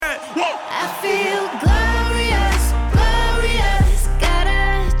I feel glorious, glorious. Got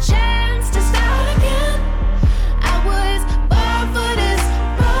a chance to start again. I was born for this,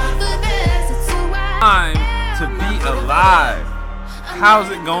 born for this. It's who I Time to be alive.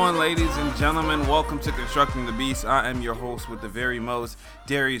 How's it going, ladies and gentlemen? Welcome to Constructing the Beast. I am your host with the very most,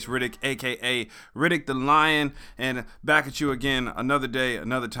 Darius Riddick, aka Riddick the Lion, and back at you again, another day,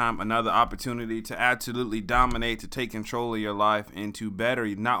 another time, another opportunity to absolutely dominate, to take control of your life, and to better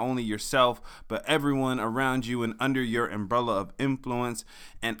not only yourself, but everyone around you and under your umbrella of influence.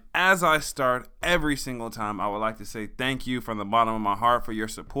 And as I start every single time, I would like to say thank you from the bottom of my heart for your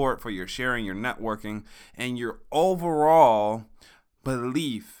support, for your sharing, your networking, and your overall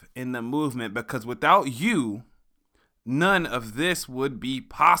belief in the movement, because without you, none of this would be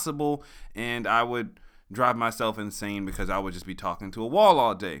possible, and I would drive myself insane because I would just be talking to a wall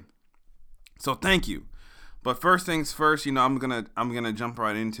all day. So thank you. But first things first, I'm gonna jump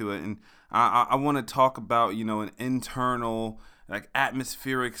right into it, and I want to talk about an internal, like,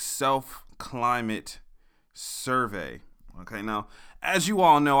 atmospheric self-climate survey. Okay, now, as you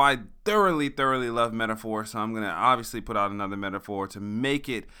all know, I thoroughly love metaphors, so I'm going to obviously put out another metaphor to make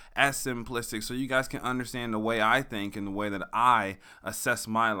it as simplistic so you guys can understand the way I think and the way that I assess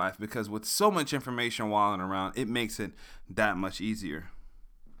my life, because with so much information walling around, it makes it that much easier.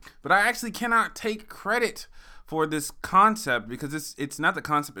 But I actually cannot take credit for this concept because it's not the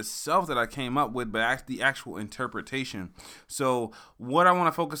concept itself that I came up with, but the actual interpretation. So what I want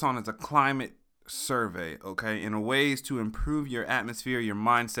to focus on is a climate survey, okay, in ways to improve your atmosphere, your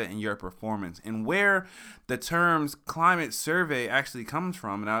mindset, and your performance. And where the terms climate survey actually comes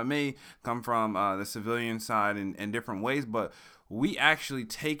from, now it may come from the civilian side in different ways, but we actually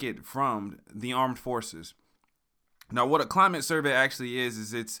take it from the armed forces. Now, what a climate survey actually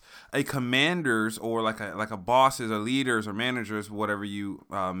is it's a commander's, or like a boss's or leaders or managers, whatever you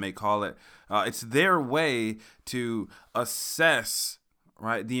may call it. It's their way to assess,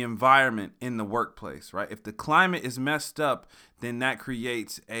 right, the environment in the workplace, right? If the climate is messed up, then that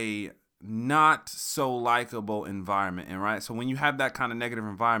creates a not so likable environment. And right, so when you have that kind of negative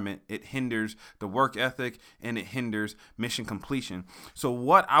environment, it hinders the work ethic and it hinders mission completion. So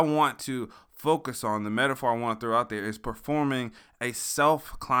what I want to focus on, the metaphor I want to throw out there, is performing a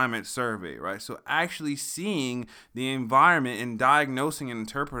self-climate survey, right? So actually seeing the environment and diagnosing and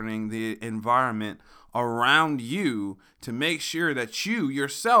interpreting the environment around you to make sure that you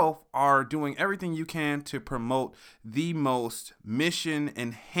yourself are doing everything you can to promote the most mission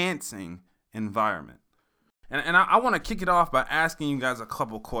enhancing environment. And I want to kick it off by asking you guys a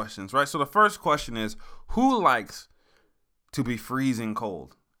couple questions, right? So the first question is, who likes to be freezing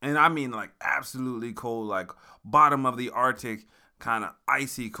cold? And I mean like absolutely cold, like bottom of the Arctic, kind of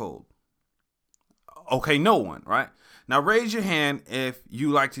icy cold. Okay, no one, right? Now raise your hand if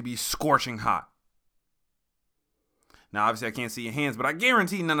you like to be scorching hot. Now, obviously, I can't see your hands, but I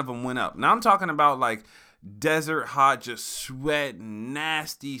guarantee none of them went up. Now, I'm talking about like desert hot, just sweat,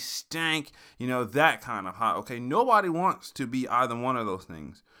 nasty, stank, that kind of hot. Okay, nobody wants to be either one of those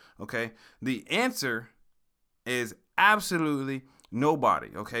things. Okay, the answer is absolutely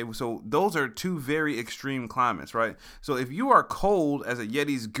nobody. Okay, so those are two very extreme climates, right? So if you are cold as a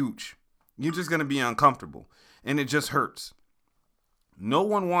Yeti's gooch, you're just going to be uncomfortable and it just hurts. No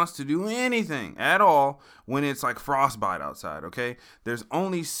one wants to do anything at all when it's like frostbite outside, okay? There's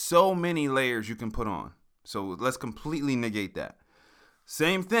only so many layers you can put on. So let's completely negate that.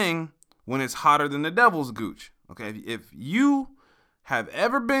 Same thing when it's hotter than the devil's gooch, okay? If you have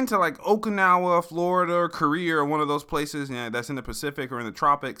ever been to like Okinawa, Florida, or Korea, or one of those places that's in the Pacific or in the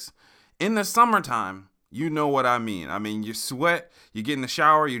tropics, in the summertime, you know what I mean. I mean, you sweat, you get in the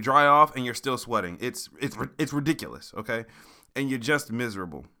shower, you dry off, and you're still sweating. It's ridiculous, okay? And you're just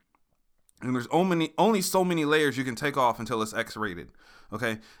miserable. And there's only so many layers you can take off until it's X-rated.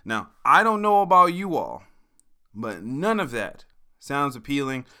 Okay? Now, I don't know about you all, but none of that sounds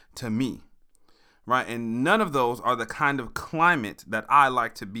appealing to me. Right? And none of those are the kind of climate that I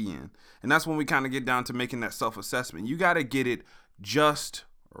like to be in. And that's when we kind of get down to making that self-assessment. You got to get it just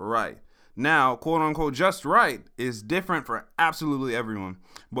right. Now, quote unquote, just right is different for absolutely everyone.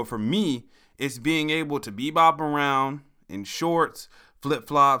 But for me, it's being able to bebop around in shorts,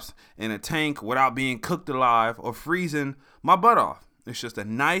 flip-flops, in a tank without being cooked alive or freezing my butt off. It's just a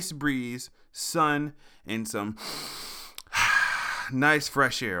nice breeze, sun, and some nice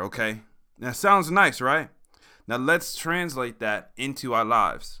fresh air, okay? That sounds nice, right? Now let's translate that into our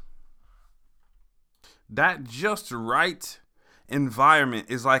lives. That just right environment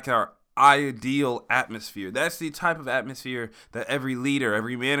is like our ideal atmosphere. That's the type of atmosphere that every leader,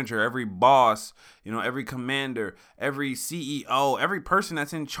 every manager, every boss, every commander, every CEO, every person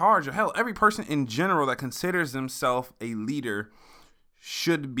that's in charge, or hell, every person in general that considers themselves a leader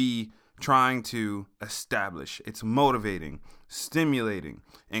should be trying to establish. It's motivating, stimulating,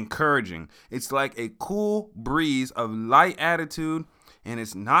 encouraging. It's like a cool breeze of light attitude, and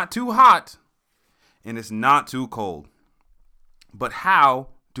it's not too hot and it's not too cold. But how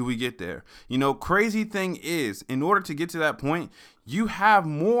do we get there? Crazy thing is, in order to get to that point, you have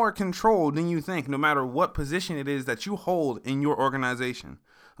more control than you think, no matter what position it is that you hold in your organization.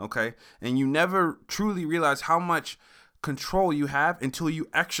 Okay. And you never truly realize how much control you have until you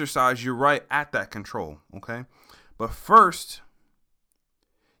exercise your right at that control. Okay. But first,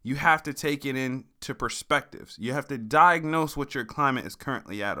 you have to take it into perspectives. You have to diagnose what your climate is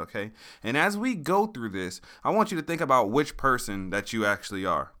currently at, okay? And as we go through this, I want you to think about which person that you actually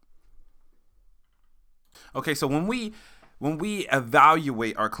are. Okay, so when we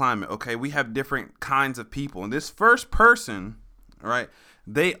evaluate our climate, okay, we have different kinds of people. And this first person, right,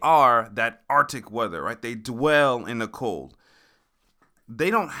 they are that Arctic weather, right? They dwell in the cold. They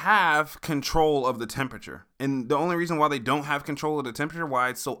don't have control of the temperature. And the only reason why they don't have control of the temperature, why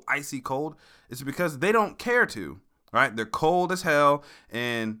it's so icy cold, is because they don't care to, right? They're cold as hell.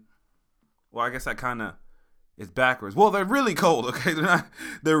 And, well, I guess that kind of is backwards. Well, they're really cold, okay?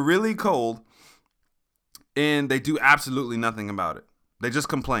 They're really cold, and they do absolutely nothing about it. They just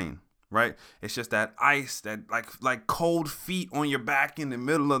complain, right? It's just that ice, that like cold feet on your back in the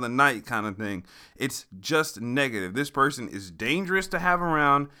middle of the night kind of thing. It's just negative. This person is dangerous to have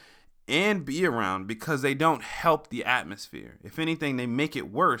around and be around because they don't help the atmosphere. If anything, they make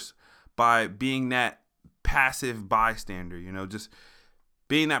it worse by being that passive bystander, just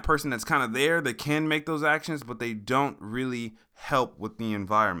being that person that's kind of there. They can make those actions, but they don't really help with the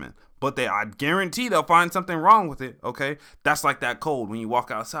environment. But I guarantee they'll find something wrong with it, okay? That's like that cold when you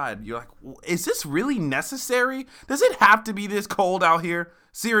walk outside. You're like, is this really necessary? Does it have to be this cold out here?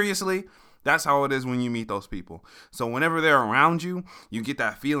 Seriously? That's how it is when you meet those people. So whenever they're around you, you get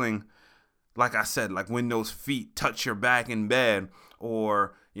that feeling, like I said, like when those feet touch your back in bed,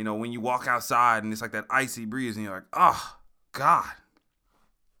 or, when you walk outside and it's like that icy breeze and you're like, oh, God.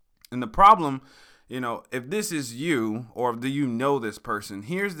 And the problem, if this is you, or do you know this person,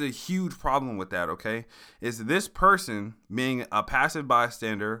 here's the huge problem with that, okay? Is this person being a passive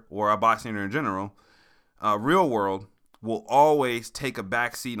bystander, or a bystander in general, real world, will always take a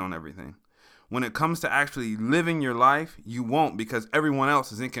back seat on everything. When it comes to actually living your life, you won't, because everyone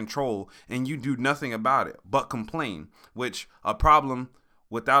else is in control and you do nothing about it but complain, which a problem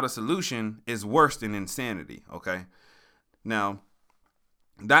without a solution is worse than insanity, okay? Now,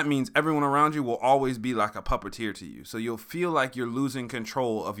 that means everyone around you will always be like a puppeteer to you. So you'll feel like you're losing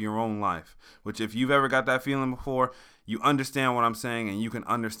control of your own life, which if you've ever got that feeling before, you understand what I'm saying, and you can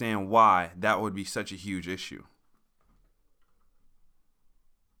understand why that would be such a huge issue.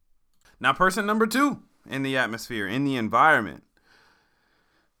 Now, person number 2 in the atmosphere, in the environment.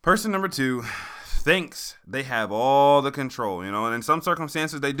 Person number 2 thinks they have all the control, and in some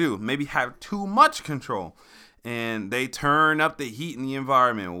circumstances they do, maybe have too much control. And they turn up the heat in the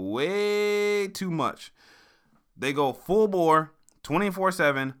environment way too much. They go full bore,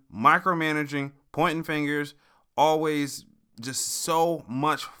 24/7, micromanaging, pointing fingers, always just so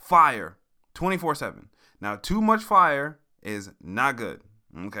much fire, 24/7. Now, too much fire is not good,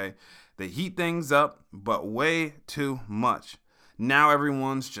 okay? They heat things up, but way too much. Now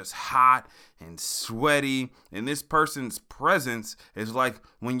everyone's just hot and sweaty, and this person's presence is like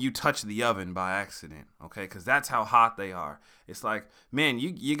when you touch the oven by accident, okay? Because that's how hot they are. It's like, man,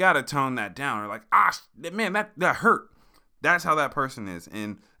 you got to tone that down. Or like, man, that hurt. That's how that person is.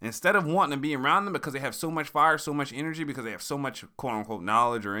 And instead of wanting to be around them because they have so much fire, so much energy, because they have so much quote-unquote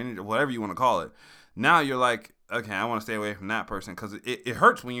knowledge or energy, whatever you want to call it, now you're like, okay, I want to stay away from that person because it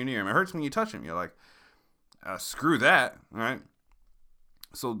hurts when you're near him. It hurts when you touch him. You're like, screw that, all right?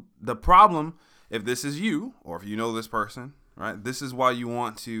 So the problem, if this is you, or if you know this person, right, this is why you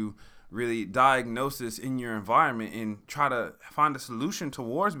want to really diagnose this in your environment and try to find a solution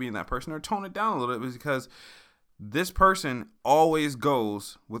towards being that person, or tone it down a little bit, because this person always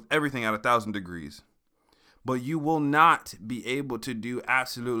goes with everything at 1,000 degrees. But you will not be able to do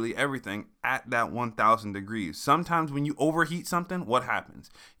absolutely everything at that 1,000 degrees. Sometimes when you overheat something, what happens?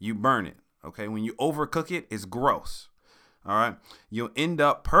 You burn it, okay? When you overcook it, it's gross. All right. You'll end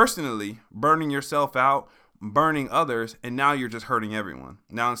up personally burning yourself out, burning others, and now you're just hurting everyone.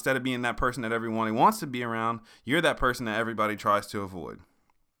 Now, instead of being that person that everyone wants to be around, you're that person that everybody tries to avoid.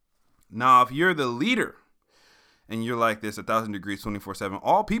 Now, if you're the leader and you're like this 1,000 degrees 24/7,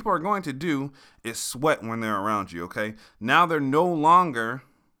 all people are going to do is sweat when they're around you, okay? Now they're no longer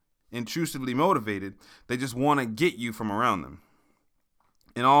intrusively motivated. They just want to get you from around them.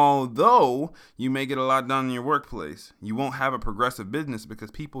 And although you may get a lot done in your workplace, you won't have a progressive business because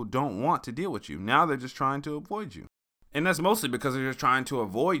people don't want to deal with you. Now they're just trying to avoid you. And that's mostly because they're just trying to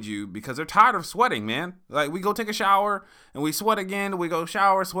avoid you because they're tired of sweating, man. Like, we go take a shower and we sweat again. We go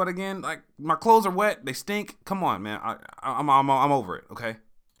shower, sweat again. Like, my clothes are wet. They stink. Come on, man. I'm over it, okay?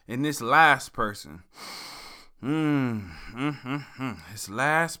 And this last person, this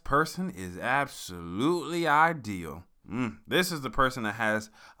last person is absolutely ideal. This is the person that has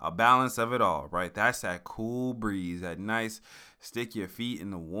a balance of it all, right? That's that cool breeze, that nice stick your feet in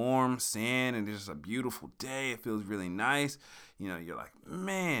the warm sand, and it's just a beautiful day. It feels really nice. You know, you're like,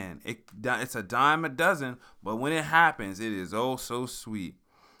 man, it's a dime a dozen, but when it happens, it is oh so sweet,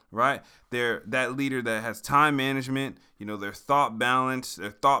 right? They're that leader that has time management. You know, they're thought balanced,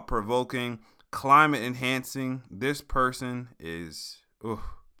 they're thought provoking, climate enhancing. This person is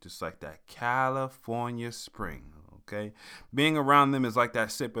just like that California spring. Okay, being around them is like that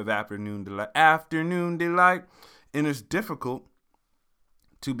sip of afternoon delight, and it's difficult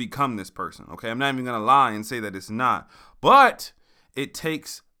to become this person. Okay, I'm not even gonna lie and say that it's not, but it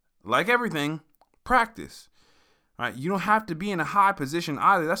takes, like everything, practice. Right? You don't have to be in a high position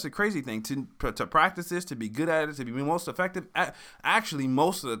either. That's the crazy thing. To practice this, to be good at it, to be most effective. Actually,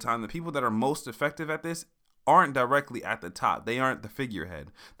 most of the time, the people that are most effective at this aren't directly at the top. They aren't the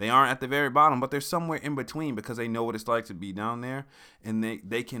figurehead. They aren't at the very bottom, but they're somewhere in between because they know what it's like to be down there, and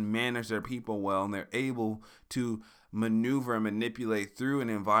they can manage their people well, and they're able to maneuver and manipulate through an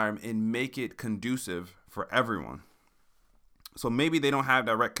environment and make it conducive for everyone. So maybe they don't have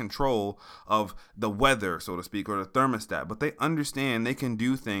direct control of the weather, so to speak, or the thermostat, but they understand they can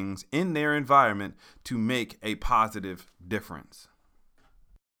do things in their environment to make a positive difference.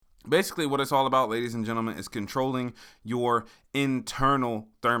 Basically, what it's all about, ladies and gentlemen, is controlling your internal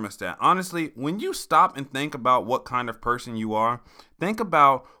thermostat. Honestly, when you stop and think about what kind of person you are, think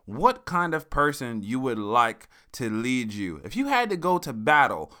about what kind of person you would like to lead you. If you had to go to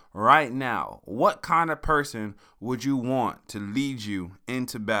battle right now, what kind of person would you want to lead you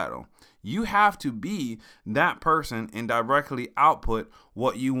into battle? You have to be that person and directly output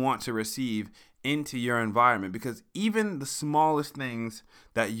what you want to receive into your environment, because even the smallest things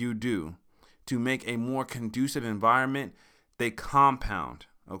that you do to make a more conducive environment, they compound,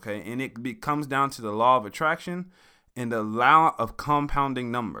 okay? And it comes down to the law of attraction and the law of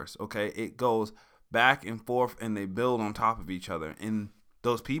compounding numbers, okay? It goes back and forth and they build on top of each other. And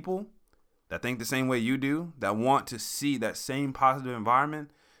those people that think the same way you do, that want to see that same positive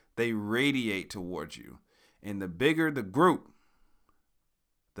environment, they radiate towards you. And the bigger the group,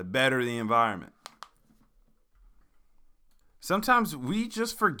 the better the environment. Sometimes we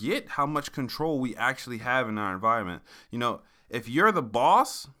just forget how much control we actually have in our environment. You know, if you're the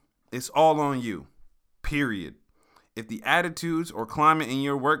boss, it's all on you, period. If the attitudes or climate in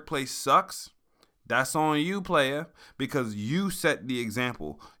your workplace sucks, that's on you, player, because you set the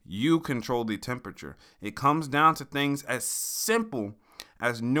example. You control the temperature. It comes down to things as simple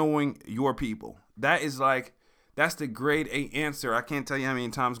as knowing your people. That's the grade A answer. I can't tell you how many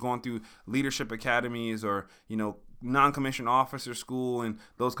times going through leadership academies or, non-commissioned officer school and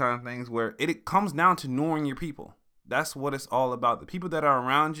those kind of things where it comes down to knowing your people. That's what it's all about. The people that are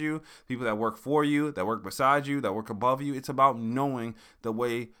around you, people that work for you, that work beside you, that work above you. It's about knowing the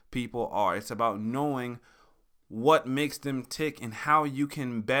way people are. It's about knowing what makes them tick and how you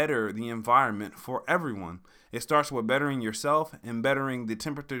can better the environment for everyone. It starts with bettering yourself and bettering the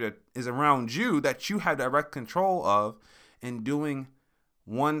temperature that is around you that you have direct control of, and doing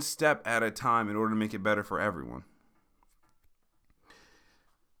one step at a time in order to make it better for everyone.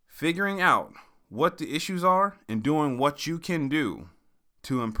 Figuring out what the issues are and doing what you can do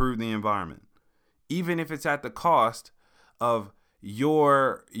to improve the environment, even if it's at the cost of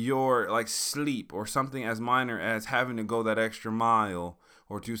your like sleep or something as minor as having to go that extra mile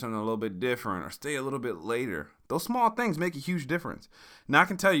or do something a little bit different or stay a little bit later. Those small things make a huge difference. Now I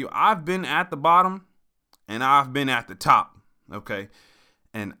can tell you, I've been at the bottom and I've been at the top, okay?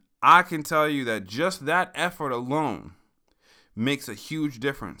 And I can tell you that just that effort alone makes a huge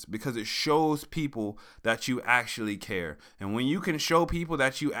difference, because it shows people that you actually care. And when you can show people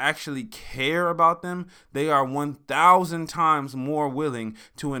that you actually care about them, they are 1,000 times more willing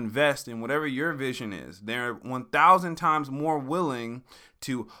to invest in whatever your vision is. They're 1,000 times more willing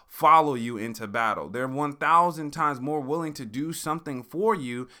to follow you into battle. They're 1,000 times more willing to do something for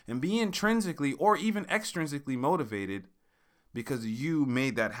you and be intrinsically or even extrinsically motivated because you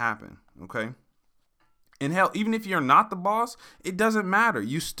made that happen, okay? And hell, even if you're not the boss, it doesn't matter.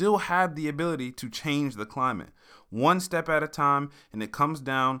 You still have the ability to change the climate one step at a time. And it comes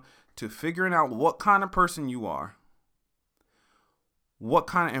down to figuring out what kind of person you are, what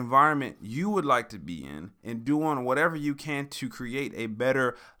kind of environment you would like to be in, and doing whatever you can to create a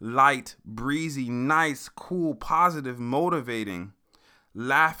better, light, breezy, nice, cool, positive, motivating,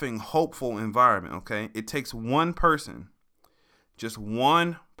 laughing, hopeful environment. Okay. It takes one person, just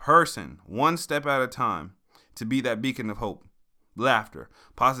one person, one step at a time, to be that beacon of hope, laughter,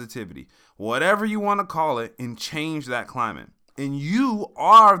 positivity, whatever you want to call it, and change that climate. And you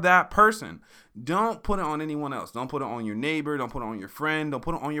are that person. Don't put it on anyone else. Don't put it on your neighbor. Don't put it on your friend. Don't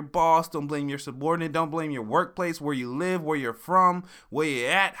put it on your boss. Don't blame your subordinate. Don't blame your workplace, where you live, where you're from, where you're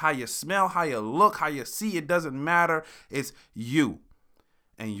at, how you smell, how you look, how you see. It doesn't matter. It's you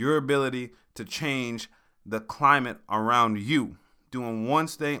and your ability to change the climate around you. Doing one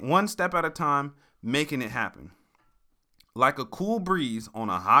step at a time, making it happen. Like a cool breeze on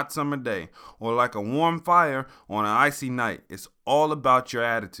a hot summer day, or like a warm fire on an icy night. It's all about your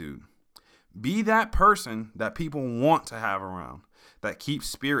attitude. Be that person that people want to have around, that keeps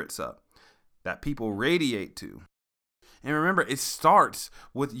spirits up, that people radiate to. And remember, it starts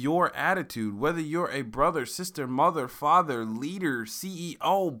with your attitude, whether you're a brother, sister, mother, father, leader,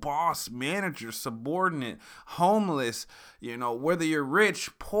 CEO, boss, manager, subordinate, homeless, whether you're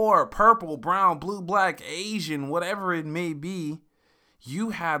rich, poor, purple, brown, blue, black, Asian, whatever it may be, you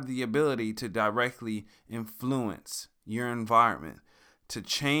have the ability to directly influence your environment, to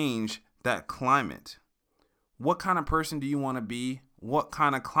change that climate. What kind of person do you want to be? What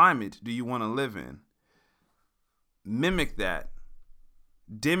kind of climate do you want to live in? Mimic that,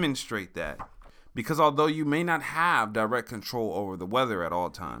 demonstrate that, because although you may not have direct control over the weather at all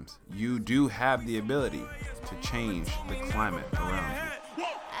times, you do have the ability to change the climate around you.